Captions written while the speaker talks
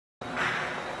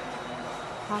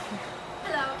talking.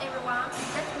 Hello everyone,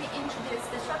 let me introduce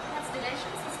the short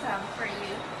distillation system for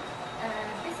you.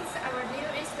 This is our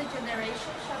newest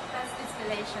generation short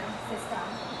distillation system.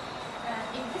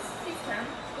 In this system,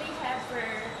 we have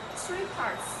three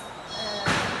parts.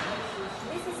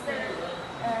 This is the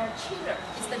chiller,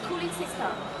 it's the cooling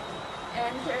system,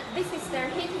 and this is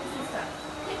the heating system.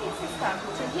 Heating system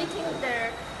to heating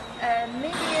the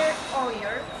media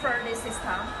oil for the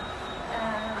system.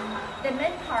 The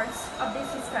main parts of this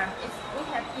system is we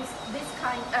have this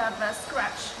kind of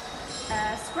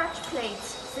scratch plate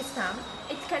system.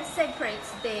 It can separate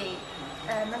the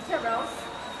materials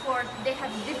for they have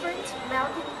different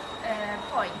melting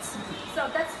points. So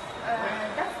that's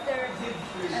the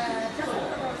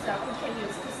process we can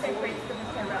use to separate the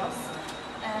materials.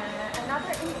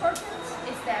 Another important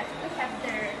is that we have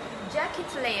the jacket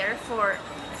layer for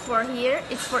here.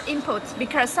 It's for input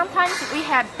because sometimes we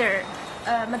have the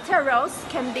materials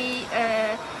can be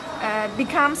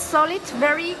become solid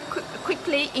very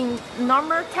quickly in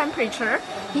normal temperature.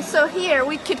 So here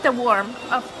we keep the warm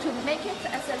to make it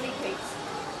as a liquid.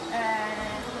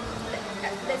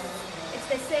 It's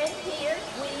the same here.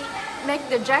 We make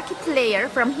the jacket layer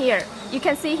from here. You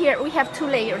can see here we have two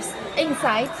layers,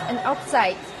 inside and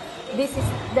outside. This is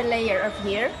the layer of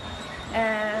here.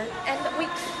 And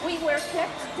we will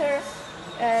kept the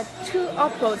two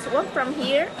outputs, one from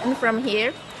here and from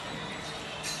here.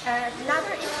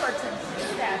 Another important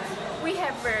is that we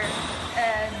have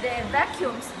the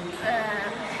vacuums,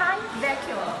 high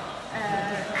vacuum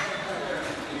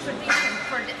tradition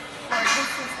for this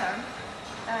system.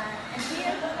 And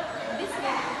here,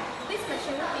 this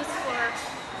machine is for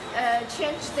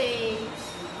change the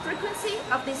frequency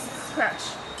of this scratch.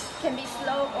 Can be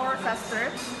slow or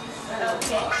faster.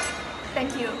 Okay,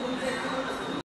 thank you.